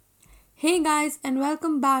Hey guys, and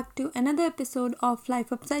welcome back to another episode of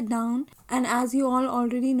Life Upside Down. And as you all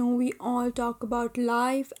already know, we all talk about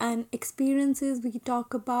life and experiences. We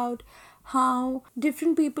talk about how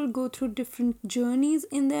different people go through different journeys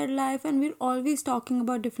in their life, and we're always talking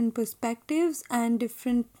about different perspectives and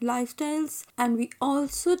different lifestyles. And we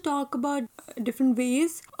also talk about different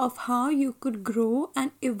ways of how you could grow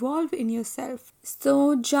and evolve in yourself.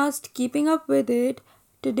 So, just keeping up with it.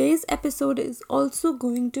 Today's episode is also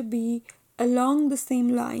going to be along the same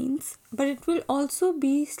lines, but it will also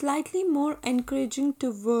be slightly more encouraging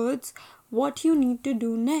towards what you need to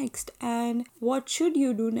do next and what should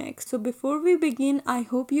you do next. So before we begin, I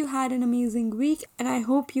hope you had an amazing week and I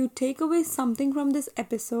hope you take away something from this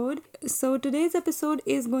episode. So today's episode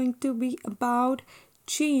is going to be about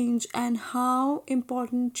change and how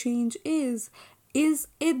important change is. Is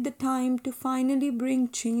it the time to finally bring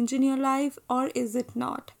change in your life or is it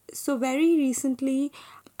not? So, very recently,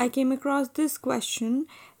 I came across this question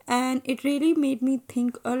and it really made me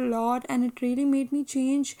think a lot and it really made me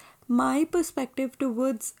change my perspective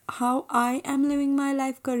towards how I am living my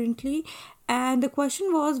life currently. And the question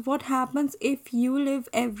was, what happens if you live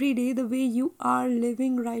every day the way you are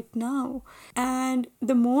living right now? And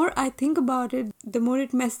the more I think about it, the more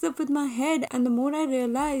it messes up with my head, and the more I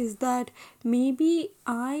realize that maybe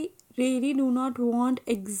I really do not want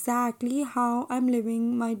exactly how I'm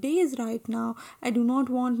living my days right now. I do not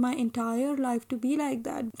want my entire life to be like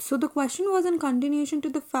that. So the question was in continuation to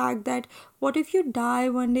the fact that what if you die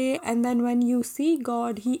one day and then when you see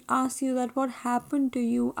God, He asks you that what happened to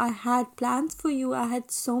you? I had plans for you. I had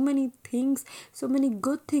so many things, so many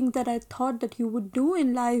good things that I thought that you would do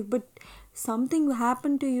in life, but something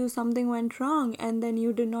happened to you, something went wrong, and then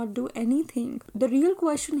you did not do anything. The real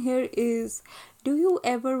question here is, do you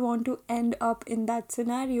ever want to end up in that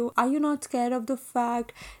scenario? Are you not scared of the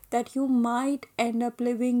fact that you might end up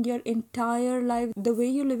living your entire life the way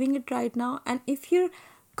you're living it right now? And if you're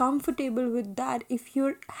comfortable with that, if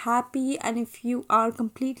you're happy and if you are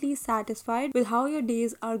completely satisfied with how your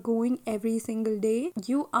days are going every single day,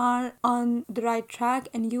 you are on the right track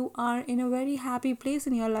and you are in a very happy place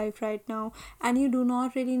in your life right now, and you do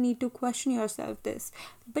not really need to question yourself this.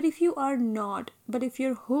 But if you are not, but if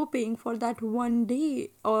you're hoping for that one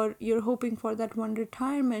day, or you're hoping for that one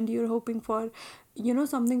retirement, you're hoping for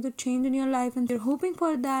something to change in your life, and you're hoping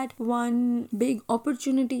for that one big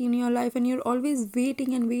opportunity in your life, and you're always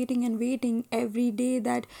waiting and waiting and waiting every day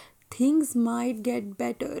that things might get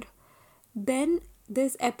better, then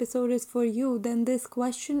this episode is for you. Then this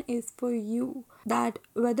question is for you, that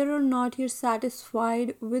whether or not you're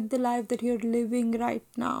satisfied with the life that you're living right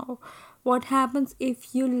now. What happens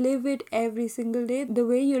if you live it every single day the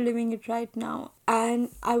way you're living it right now? And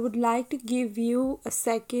I would like to give you a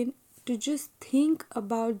second to just think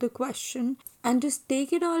about the question and just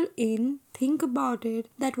take it all in. Think about it,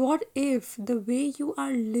 that what if the way you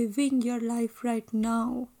are living your life right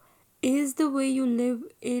now is the way you live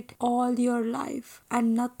it all your life,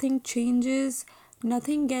 and nothing changes,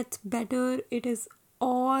 nothing gets better, it is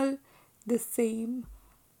all the same.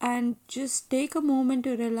 And just take a moment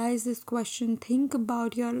to realize this question. Think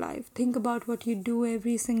about your life. Think about what you do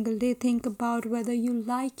every single day. Think about whether you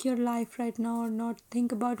like your life right now or not.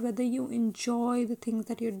 Think about whether you enjoy the things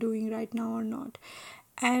that you're doing right now or not.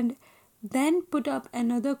 And then put up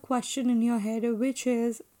another question in your head, which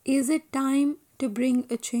is it time to bring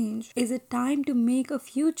a change? Is it time to make a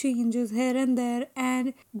few changes here and there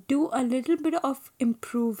and do a little bit of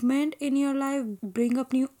improvement in your life, bring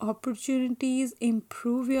up new opportunities,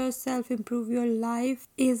 improve yourself, improve your life?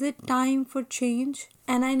 Is it time for change?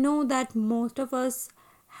 And I know that most of us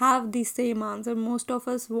have the same answer. Most of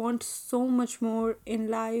us want so much more in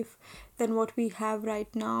life than what we have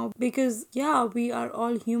right now, because we are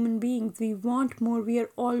all human beings. We want more. We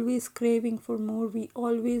are always craving for more. We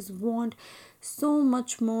always want so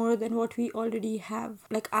much more than what we already have.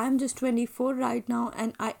 Like, I'm just 24 right now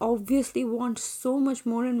and I obviously want so much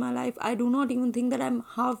more in my life. I do not even think that I'm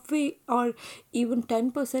halfway or even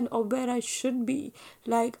 10% of where I should be.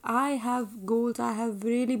 Like, I have goals, I have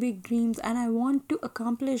really big dreams and I want to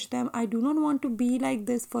accomplish them. I do not want to be like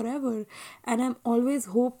this forever, and I'm always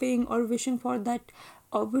hoping or wishing for that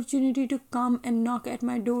opportunity to come and knock at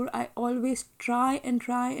my door. I always try and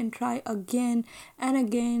try and try again and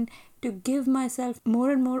again to give myself more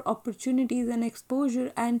and more opportunities and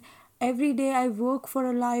exposure, and every day I work for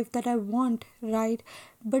a life that I want, right?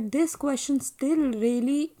 But this question still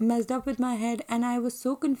really messed up with my head, and I was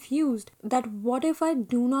so confused that what if I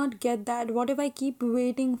do not get that? What if I keep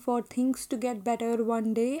waiting for things to get better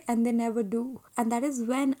one day and they never do? And that is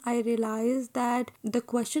when I realized that the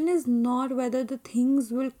question is not whether the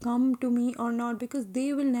things will come to me or not, because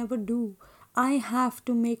they will never do. I have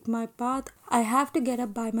to make my path. I have to get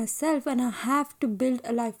up by myself, and I have to build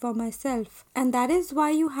a life for myself. And that is why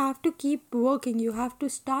you have to keep working. You have to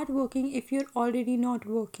start working if you're already not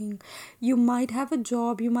working. You might have a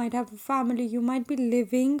job, you might have a family, you might be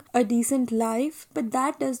living a decent life, but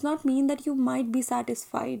that does not mean that you might be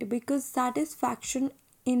satisfied, because satisfaction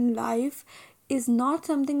in life is not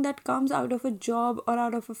something that comes out of a job or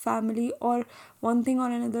out of a family or one thing or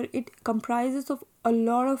another. It comprises of a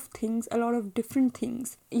lot of things, a lot of different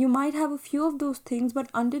things. You might have a few of those things, but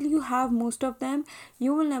until you have most of them,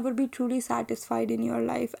 you will never be truly satisfied in your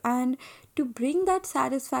life. And to bring that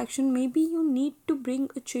satisfaction, maybe you need to bring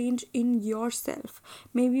a change in yourself.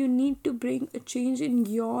 Maybe you need to bring a change in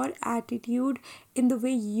your attitude, in the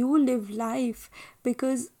way you live life.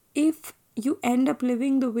 Because if you end up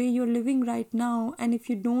living the way you're living right now, and if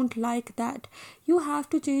you don't like that, you have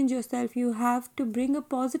to change yourself. You have to bring a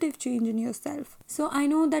positive change in yourself. So I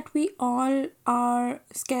know that we all are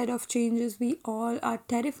scared of changes, we all are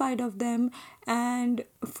terrified of them, and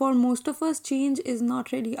for most of us, change is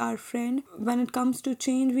not really our friend. When it comes to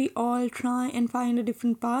change, we all try and find a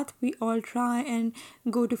different path. We all try and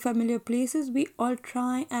go to familiar places. We all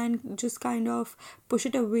try and just kind of push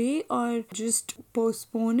it away or just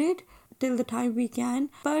postpone it till the time we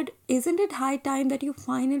can. But isn't it high time that you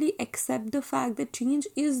finally accept the fact that change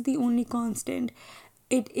is the only constant?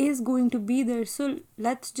 It is going to be there, so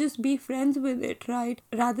let's just be friends with it, right?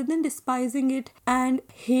 Rather than despising it and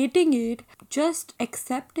hating it, just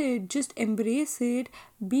accept it, just embrace it,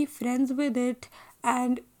 be friends with it,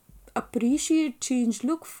 and appreciate change,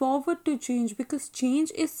 look forward to change, because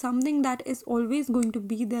change is something that is always going to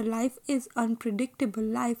be there. Life is unpredictable.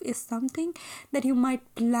 Life is something that you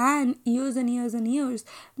might plan years and years and years,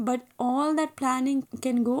 but all that planning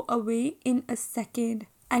can go away in a second.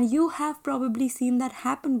 And you have probably seen that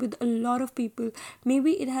happen with a lot of people.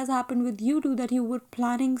 Maybe it has happened with you too, that you were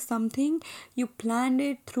planning something, you planned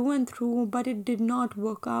it through and through, but it did not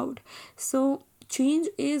work out. So change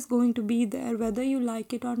is going to be there whether you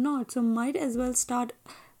like it or not. So might as well start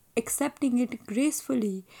accepting it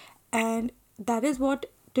gracefully. And that is what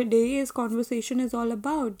today's conversation is all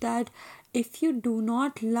about. That if you do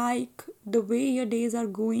not like the way your days are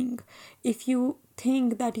going, if you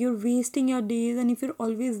think that you're wasting your days, and if you're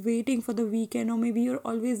always waiting for the weekend, or maybe you're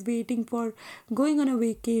always waiting for going on a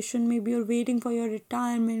vacation, maybe you're waiting for your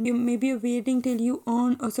retirement, maybe you're waiting till you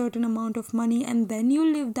earn a certain amount of money and then you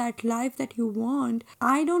live that life that you want,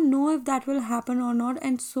 I don't know if that will happen or not,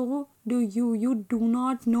 and so do you do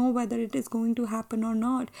not know whether it is going to happen or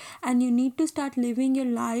not. And you need to start living your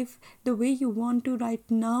life the way you want to right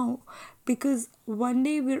now, because one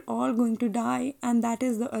day we're all going to die, and that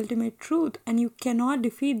is the ultimate truth, and you cannot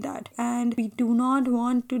defeat that. And we do not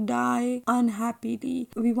want to die unhappily.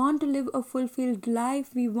 We want to live a fulfilled life.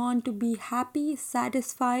 We want to be happy,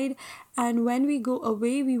 satisfied, and when we go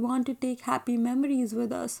away, we want to take happy memories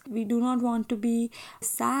with us. We do not want to be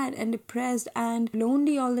sad and depressed and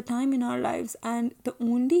lonely all the time in our lives. And the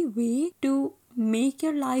only way to make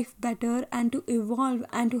your life better and to evolve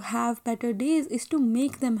and to have better days is to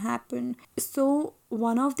make them happen. So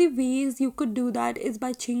one of the ways you could do that is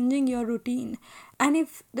by changing your routine. And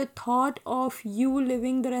if the thought of you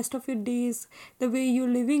living the rest of your days the way you're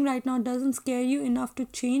living right now doesn't scare you enough to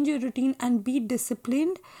change your routine and be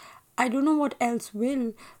disciplined, I don't know what else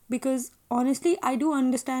will. Because honestly, I do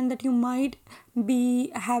understand that you might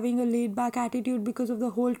be having a laid back attitude because of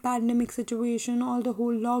the whole pandemic situation, all the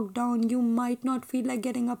whole lockdown. You might not feel like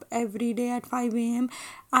getting up every day at 5 a.m.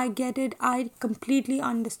 I get it. I completely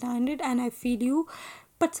understand it, and I feel you.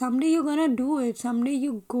 But someday you're gonna do it. Someday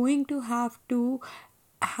you're going to have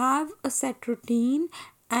a set routine.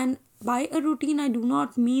 And by a routine, I do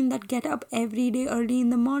not mean that get up every day early in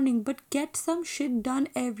the morning, but get some shit done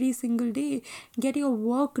every single day. Get your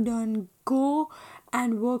work done. Go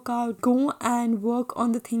and work out. Go and work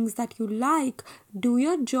on the things that you like. Do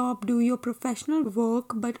your job, do your professional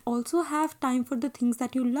work, but also have time for the things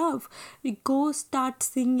that you love. Go start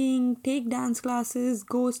singing, take dance classes,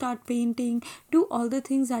 go start painting, do all the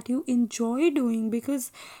things that you enjoy doing,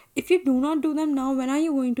 because If you do not do them now, when are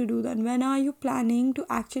you going to do them? When are you planning to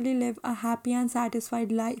actually live a happy and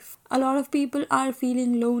satisfied life? A lot of people are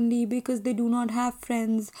feeling lonely because they do not have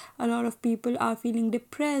friends. A lot of people are feeling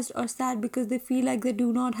depressed or sad because they feel like they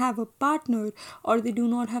do not have a partner, or they do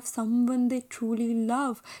not have someone they truly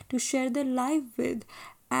love to share their life with.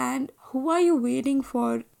 And who are you waiting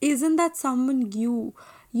for? Isn't that someone you?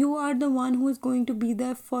 You are the one who is going to be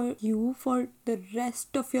there for you for the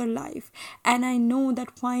rest of your life. And I know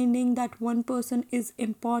that finding that one person is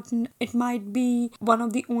important. It might be one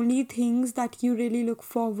of the only things that you really look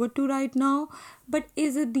forward to right now, but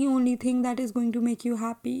is it the only thing that is going to make you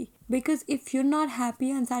happy? Because if you're not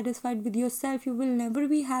happy and satisfied with yourself, you will never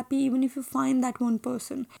be happy even if you find that one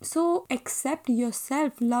person. So accept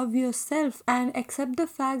yourself, love yourself, and accept the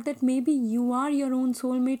fact that maybe you are your own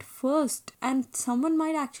soulmate first, and someone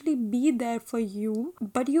might actually be there for you,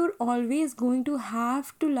 but you're always going to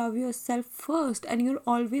have to love yourself first, and you're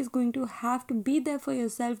always going to have to be there for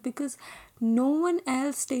yourself, because no one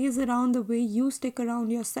else stays around the way you stick around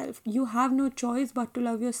yourself. You have no choice but to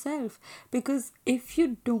love yourself, because if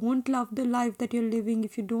you don't love the life that you're living,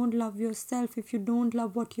 if you don't love yourself, if you don't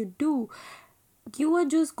love what you do, you are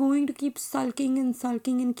just going to keep sulking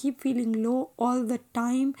and keep feeling low all the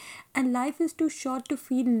time. And life is too short to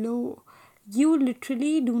feel low. You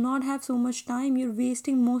literally do not have so much time. You're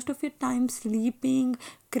wasting most of your time sleeping,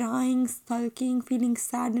 crying, sulking, feeling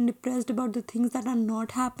sad and depressed about the things that are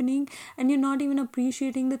not happening, and you're not even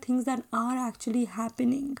appreciating the things that are actually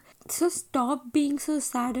happening. So stop being so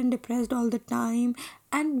sad and depressed all the time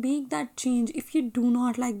and make that change. If you do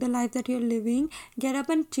not like the life that you're living, get up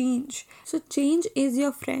and change. So change is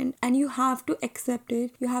your friend, and you have to accept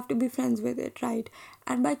it. You have to be friends with it, right?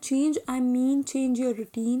 And by change, I mean change your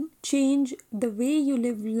routine, change the way you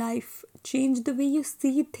live life, change the way you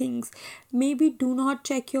see things. Maybe do not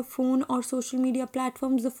check your phone or social media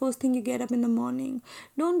platforms the first thing you get up in the morning.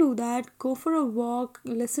 Don't do that. Go for a walk,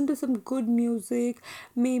 listen to some good music,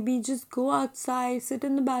 maybe just go outside, sit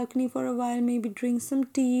in the balcony for a while, maybe drink some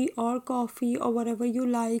tea or coffee or whatever you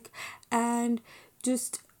like, and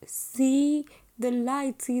just see the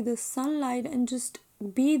light, see the sunlight, and just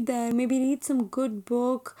be there. Maybe read some good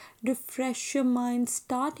book, refresh your mind,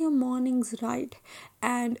 start your mornings right.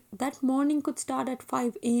 And that morning could start at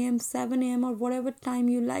 5 a.m., 7 a.m., or whatever time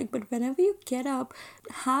you like. But whenever you get up,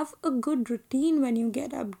 have a good routine when you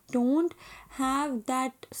get up. Don't have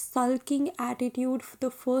that sulking attitude for the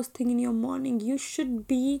first thing in your morning. You should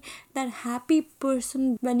be that happy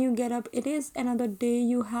person when you get up. It is another day.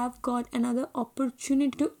 You have got another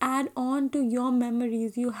opportunity to add on to your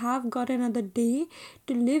memories. You have got another day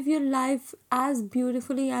to live your life as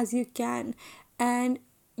beautifully as you can. And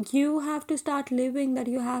you have to start living that.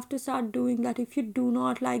 You have to start doing that. If you do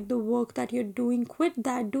not like the work that you're doing, quit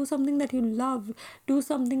that. Do something that you love. Do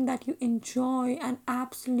something that you enjoy and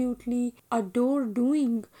absolutely adore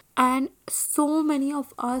doing. And so many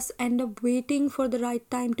of us end up waiting for the right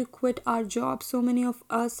time to quit our job. So many of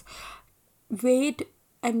us wait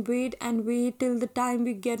and wait and wait till the time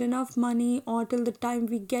we get enough money, or till the time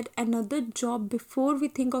we get another job, before we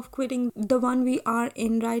think of quitting the one we are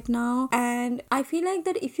in right now. And I feel like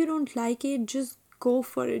that if you don't like it, just go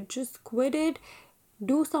for it. Just quit it.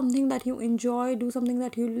 Do something that you enjoy, do something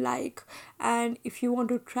that you like. And if you want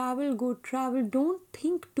to travel, go travel. Don't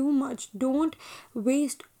think too much. Don't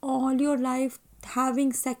waste all your life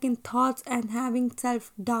having second thoughts and having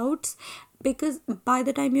self doubts, because by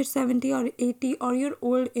the time you're 70 or 80, or you're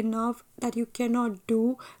old enough that you cannot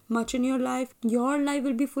do much in your life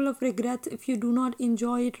will be full of regrets if you do not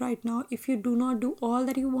enjoy it right now, if you do not do all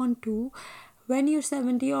that you want to. When you're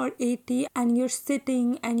 70 or 80 and you're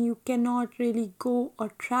sitting and you cannot really go or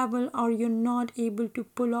travel, or you're not able to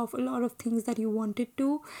pull off a lot of things that you wanted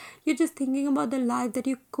to, you're just thinking about the life that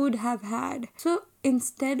you could have had. So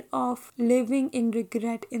instead of living in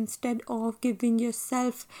regret, instead of giving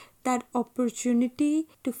yourself that opportunity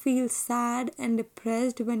to feel sad and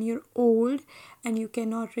depressed when you're old and you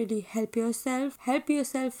cannot really help yourself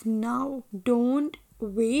now. Don't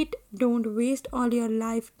wait. Don't waste all your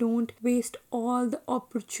life. Don't waste all the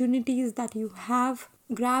opportunities that you have.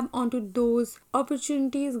 Grab onto those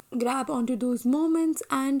opportunities, grab onto those moments,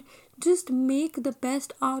 and just make the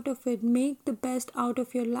best out of it. Make the best out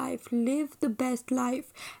of your life. Live the best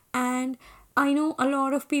life. And I know a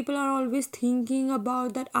lot of people are always thinking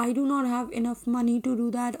about that I do not have enough money to do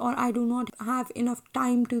that, or I do not have enough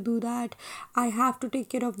time to do that. I have to take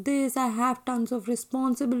care of this. I have tons of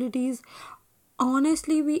responsibilities.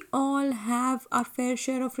 Honestly, we all have our fair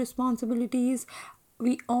share of responsibilities.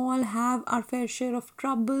 we all have our fair share of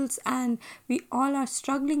troubles, and we all are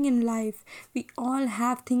struggling in life. We all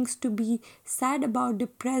have things to be sad about,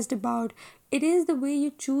 depressed about. It is the way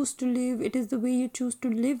you choose to live. It is the way you choose to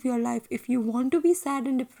live your life. If you want to be sad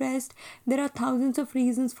and depressed, there are thousands of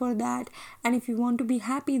reasons for that. And if you want to be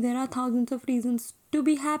happy, there are thousands of reasons to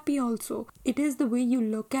be happy also. It is the way you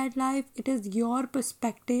look at life. It is your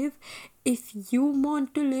perspective. If you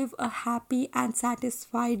want to live a happy and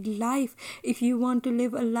satisfied life, if you want to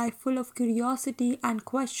live a life full of curiosity and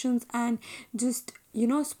questions and just,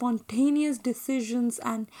 spontaneous decisions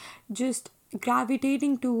and just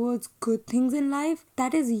gravitating towards good things in life,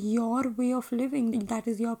 that is your way of living, that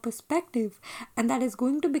is your perspective, and that is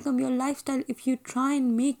going to become your lifestyle if you try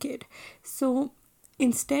and make it. So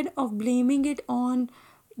instead of blaming it on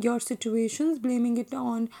your situations, blaming it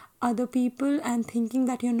on other people, and thinking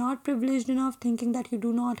that you're not privileged enough, thinking that you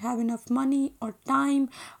do not have enough money or time,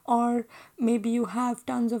 or maybe you have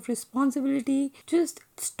tons of responsibility, just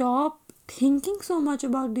stop thinking so much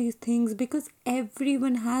about these things, because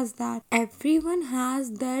everyone has that. Everyone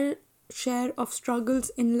has their share of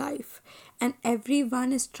struggles in life, and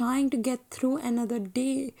everyone is trying to get through another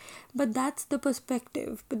day. But that's the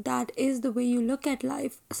perspective, but that is the way you look at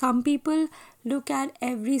life. Some people look at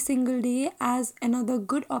every single day as another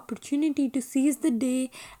good opportunity to seize the day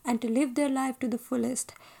and to live their life to the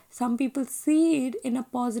fullest. Some people see it in a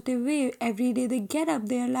positive way. Every day they get up,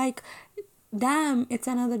 they're like, damn, it's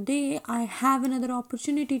another day, I have another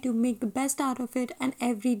opportunity to make the best out of it. And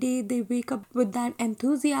every day they wake up with that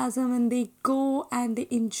enthusiasm, and they go and they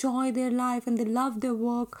enjoy their life and they love their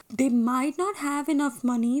work. They might not have enough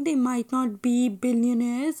money, they might not be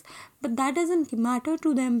billionaires, but that doesn't matter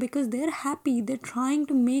to them, because they're happy. They're trying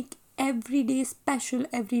to make every day special,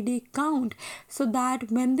 every day count, so that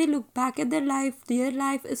when they look back at their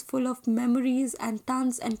life is full of memories and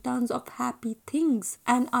tons of happy things.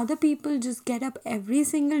 And other people just get up every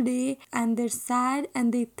single day and they're sad,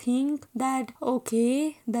 and they think that,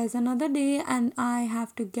 okay, there's another day and I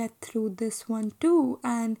have to get through this one too,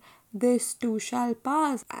 and this too shall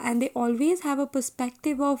pass. And they always have a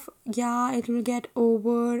perspective of, yeah, it will get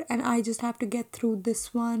over and I just have to get through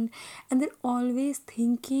this one. And they're always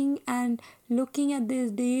thinking and looking at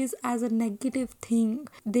these days as a negative thing.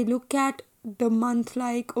 They look at the month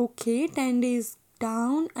like, okay, 10 days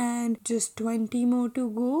down and just 20 more to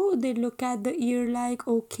go. They look at the year like,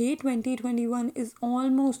 okay, 2021 is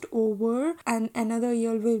almost over and another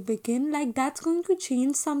year will begin. Like, that's going to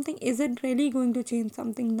change something? Is it really going to change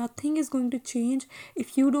something? Nothing is going to change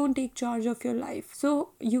if you don't take charge of your life. So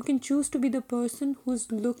you can choose to be the person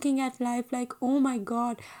who's looking at life like, oh my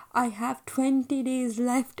god, I have 20 days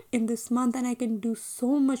left in this month and I can do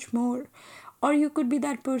so much more. Or you could be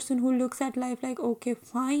that person who looks at life like, okay,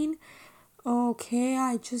 fine, okay,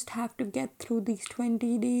 I just have to get through these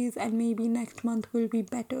 20 days and maybe next month will be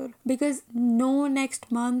better. Because no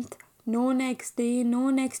next month, no next day, no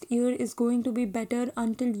next year is going to be better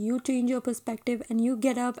until you change your perspective and you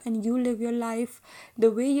get up and you live your life the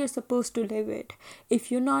way you're supposed to live it.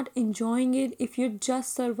 If you're not enjoying it, if you're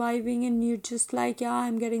just surviving and you're just like, yeah,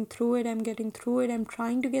 I'm getting through it, I'm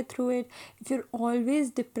trying to get through it. If you're always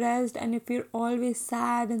depressed and if you're always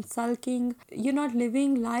sad and sulking, you're not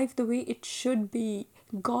living life the way it should be.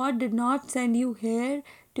 God did not send you here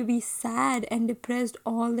to be sad and depressed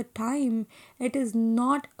all the time. It is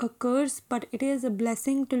not a curse, but it is a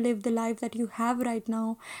blessing to live the life that you have right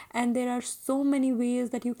now. And there are so many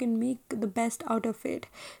ways that you can make the best out of it.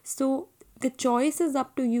 So the choice is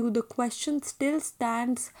up to you. The question still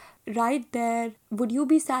stands right there. Would you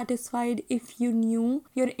be satisfied if you knew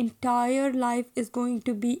your entire life is going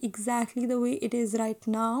to be exactly the way it is right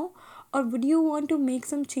now? Or would you want to make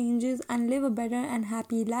some changes and live a better and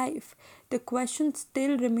happy life? The question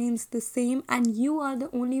still remains the same, and you are the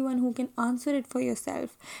only one who can answer it for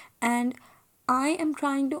yourself. And I am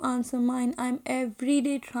trying to answer mine. I'm every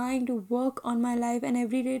day trying to work on my life and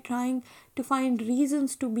every day trying to find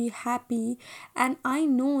reasons to be happy. And I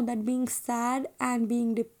know that being sad and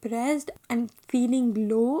being depressed and feeling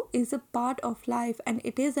low is a part of life, and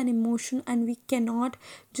it is an emotion, and we cannot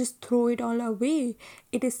just throw it all away.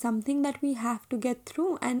 It is something that we have to get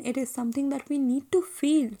through, and it is something that we need to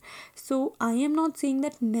feel. So I am not saying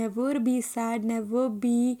that never be sad, never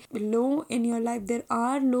be low in your life. There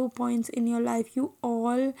are low points in your life. You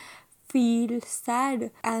all feel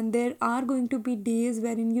sad, and there are going to be days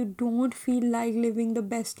wherein you don't feel like living the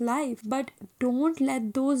best life. But don't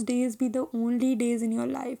let those days be the only days in your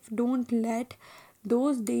life. Don't let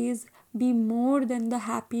those days be more than the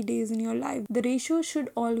happy days in your life. The ratio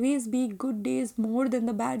should always be good days more than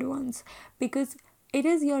the bad ones, because it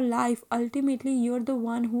is your life. Ultimately, you're the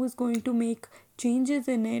one who is going to make changes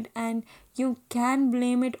in it, and you can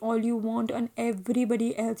blame it all you want on everybody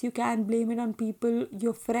else. You can blame it on people,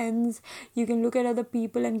 your friends. You can look at other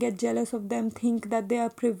people and get jealous of them, think that they are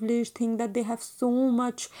privileged, think that they have so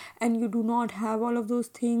much and you do not have all of those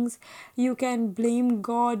things. You can blame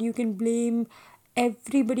God, you can blame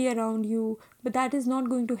everybody around you, but that is not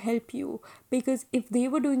going to help you, because if they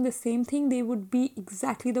were doing the same thing, they would be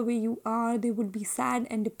exactly the way you are. They would be sad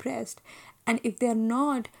and depressed. And if they are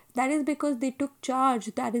not, that is because they took charge.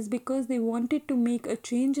 That is because they wanted to make a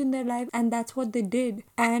change in their life, and that's what they did.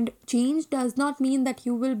 And change does not mean that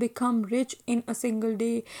you will become rich in a single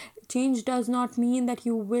day. Change does not mean that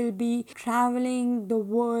you will be traveling the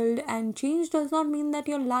world, and change does not mean that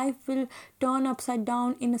your life will turn upside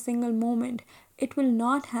down in a single moment. It will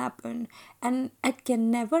not happen, and it can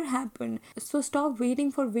never happen. So stop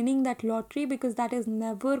waiting for winning that lottery, because that is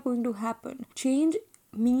never going to happen. Change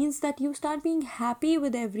means that you start being happy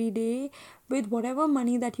with every day, with whatever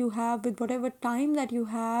money that you have, with whatever time that you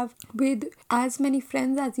have, with as many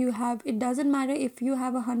friends as you have. It doesn't matter if you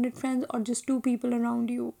have 100 friends or just 2 people around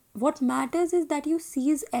you. What matters is that you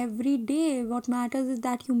seize every day. What matters is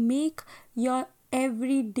that you make your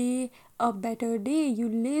every day a better day. You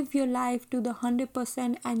live your life to the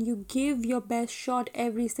 100% and you give your best shot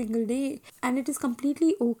every single day. And it is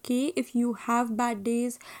completely okay if you have bad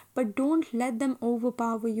days, but don't let them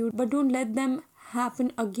overpower you. But don't let them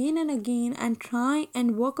happen again and again, and try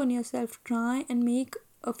and work on yourself. Try and make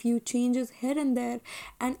a few changes here and there.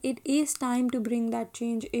 And it is time to bring that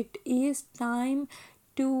change. It is time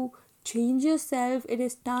to change yourself. It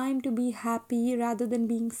is time to be happy rather than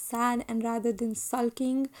being sad and rather than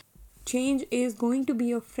sulking. Change is going to be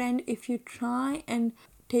your friend if you try and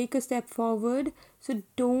take a step forward. So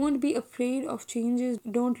don't be afraid of changes.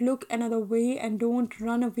 Don't look another way and don't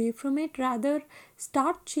run away from it. Rather,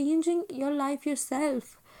 start changing your life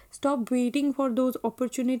yourself. Stop waiting for those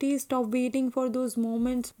opportunities. Stop waiting for those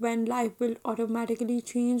moments when life will automatically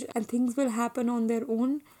change and things will happen on their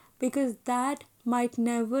own, because that might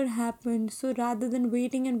never happen. So rather than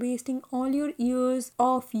waiting and wasting all your years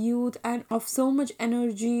of youth and of so much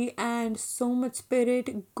energy and so much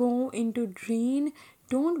spirit go into drain,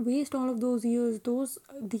 don't waste all of those years.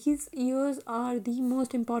 These years are the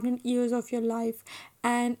most important years of your life,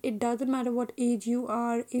 and it doesn't matter what age you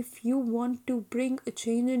are. If you want to bring a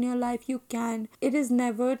change in your life, you can. It is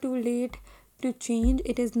never too late to change.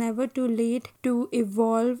 It is never too late to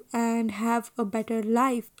evolve and have a better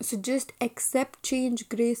life. So just accept change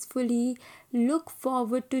gracefully. Look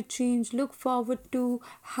forward to change. Look forward to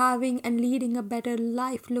having and leading a better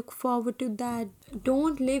life. Look forward to that.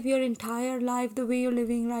 Don't live your entire life the way you're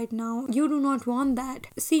living right now. You do not want that.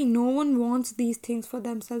 See, no one wants these things for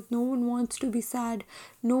themselves. No one wants to be sad.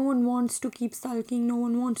 No one wants to keep sulking. No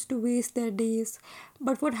one wants to waste their days.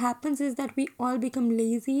 But what happens is that we all become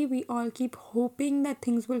lazy. We all keep hoping that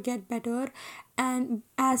things will get better. And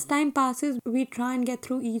as time passes, we try and get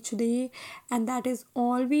through each day, and that is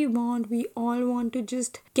all we want. We all want to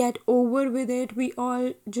just get over with it. We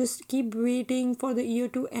all just keep waiting for the year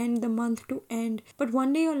to end, the month to end. But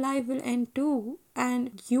one day your life will end too,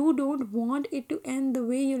 and you don't want it to end the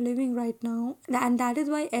way you're living right now. And that is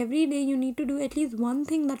why every day you need to do at least one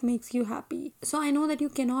thing that makes you happy. So I know that you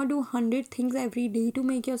cannot do 100 things every day to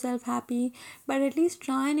make yourself happy, but at least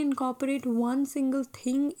try and incorporate one single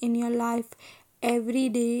thing in your life every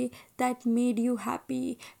day that made you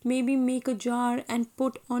happy. Maybe make a jar and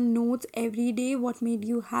put on notes every day what made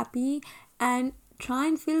you happy, and try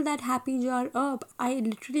and fill that happy jar up. I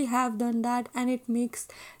literally have done that, and it makes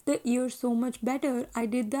the year so much better. I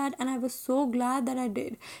did that and I was so glad that I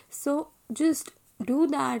did. So just do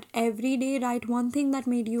that every day. Write one thing that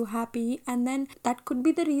made you happy, and then that could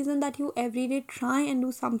be the reason that you every day try and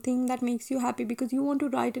do something that makes you happy, because you want to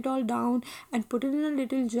write it all down and put it in a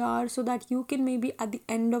little jar so that you can maybe at the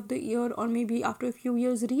end of the year or maybe after a few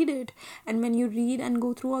years read it, and when you read and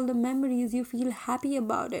go through all the memories, you feel happy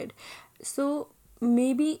about it. So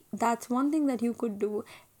maybe that's one thing that you could do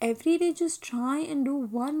every day. Just try and do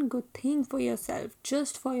one good thing for yourself,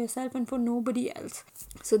 just for yourself and for nobody else.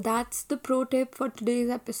 So that's the pro tip for today's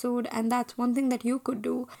episode, and that's one thing that you could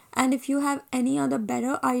do. And if you have any other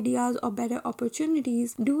better ideas or better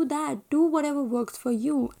opportunities, do that. Do whatever works for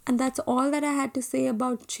you. And that's all that I had to say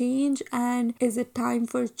about change. And is it time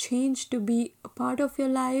for change to be a part of your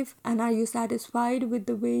life? And are you satisfied with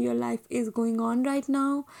the way your life is going on right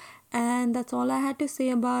now? And that's all I had to say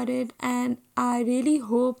about it. And I really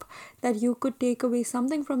hope that you could take away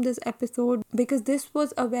something from this episode, because this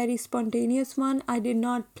was a very spontaneous one. I did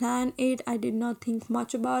not plan it. I did not think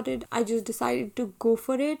much about it. I just decided to go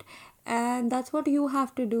for it. And that's what you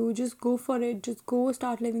have to do. Just go for it. Just go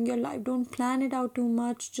start living your life. Don't plan it out too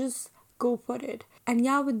much. Just go for it. And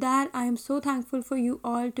yeah, with that, I am so thankful for you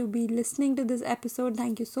all to be listening to this episode.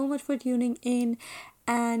 Thank you so much for tuning in.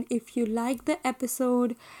 And if you like the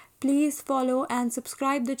episode, please follow and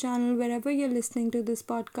subscribe the channel wherever you're listening to this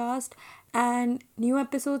podcast. And new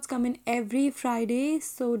episodes come in every Friday,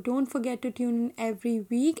 so don't forget to tune in every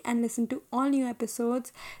week and listen to all new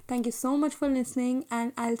episodes. Thank you so much for listening,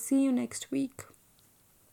 and I'll see you next week.